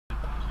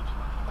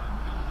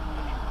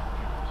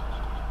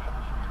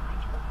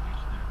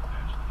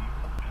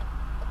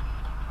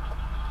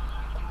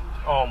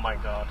Oh my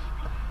god.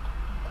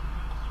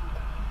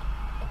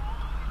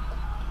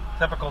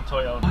 Typical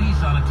Toyota.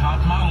 Lease on a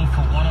top model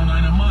for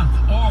 $109 a month,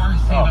 or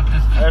save up to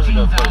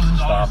 $15,000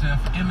 off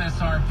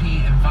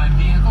MSRP and find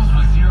vehicles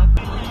with zero.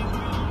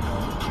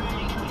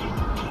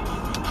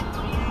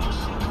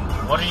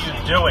 What are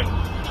you doing?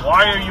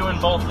 Why are you in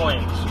both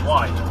lanes?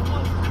 Why?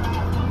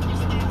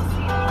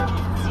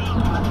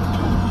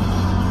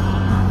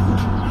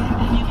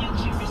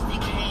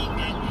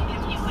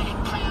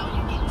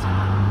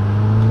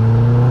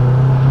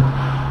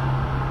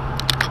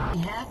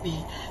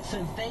 Happy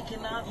since they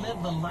cannot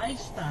live the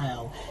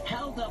lifestyle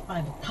held up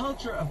by the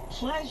culture of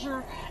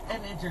pleasure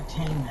and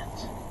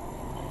entertainment.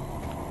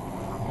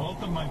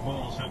 Both of my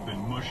balls have been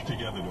mushed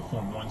together to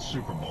form one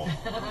Super Bowl.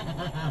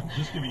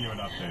 Just giving you an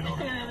update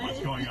over here. What's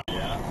going on?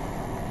 Yeah.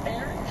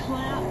 Eric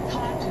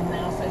Clapton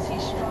now says he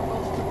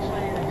struggles to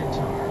play the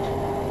guitar.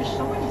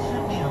 Somebody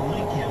sent me a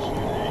link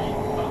yesterday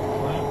of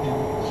Clapton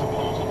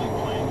supposedly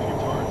playing the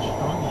guitar and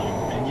struggling,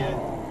 and yet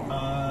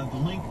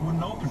the link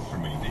wouldn't open for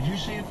me. Did you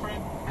see it,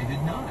 Fred? I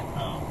did not.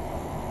 Oh.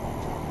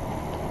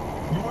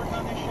 You work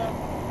on this show?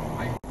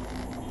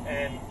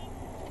 And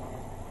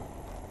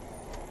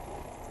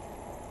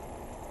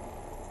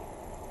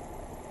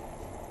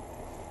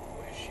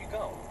where's she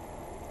going?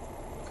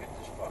 Look at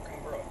this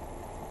fucking broad.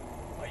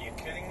 Are you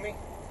kidding me?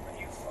 Are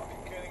you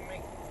fucking kidding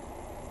me?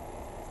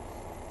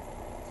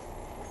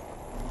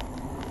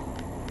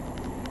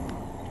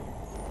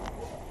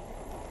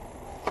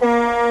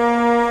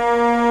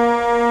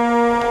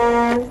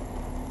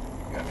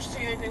 You ever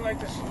seen anything like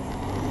this?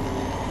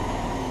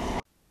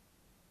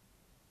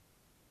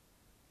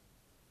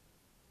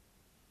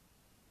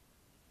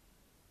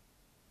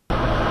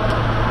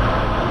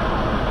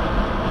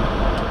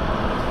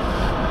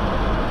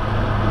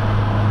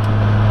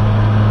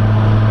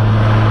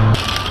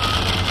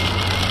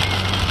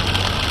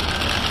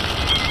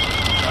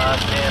 God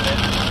damn it.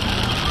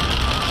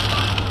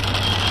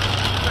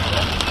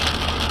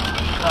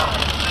 God.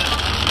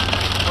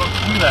 Don't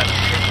do that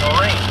shit in the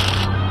rain.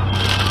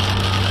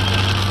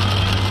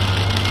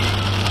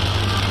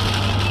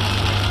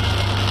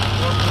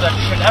 Don't do that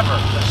shit ever,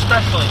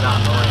 especially not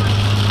in the rain.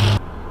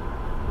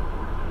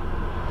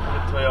 Look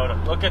at Toyota.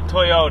 Look at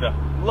Toyota.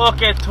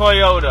 Look at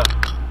Toyota.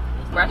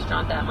 This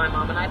restaurant that my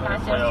mom and I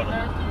passed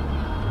yesterday.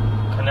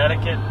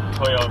 Connecticut,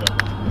 Toyota.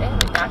 They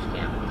have a dash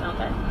cam, don't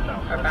they? No,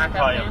 Or that's backup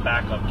probably cam? a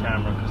backup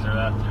camera because they're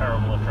that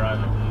terrible at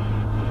driving.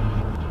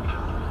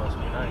 Must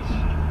be nice.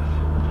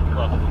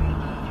 Look.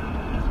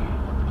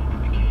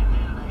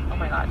 Oh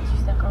my god, did you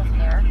see that girl's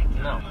hair?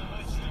 No.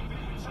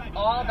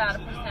 All about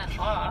 1%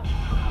 off.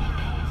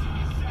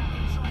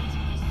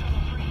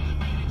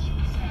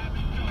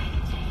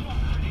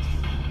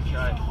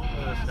 Guy,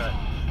 look at this guy.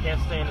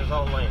 Can't stay in his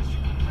own lane.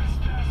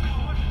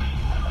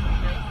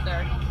 Nice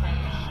 30, 10.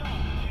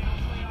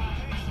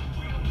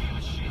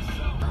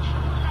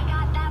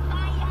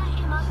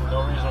 No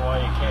reason why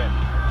you can't.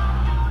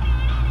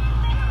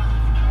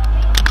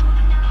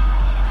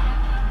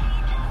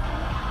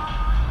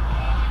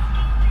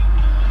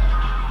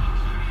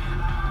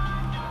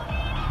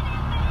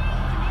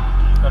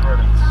 Good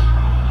riddance.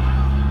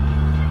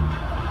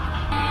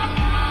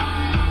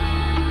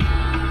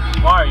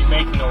 Why are you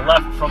making a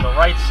left from the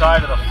right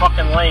side of the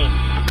fucking lane?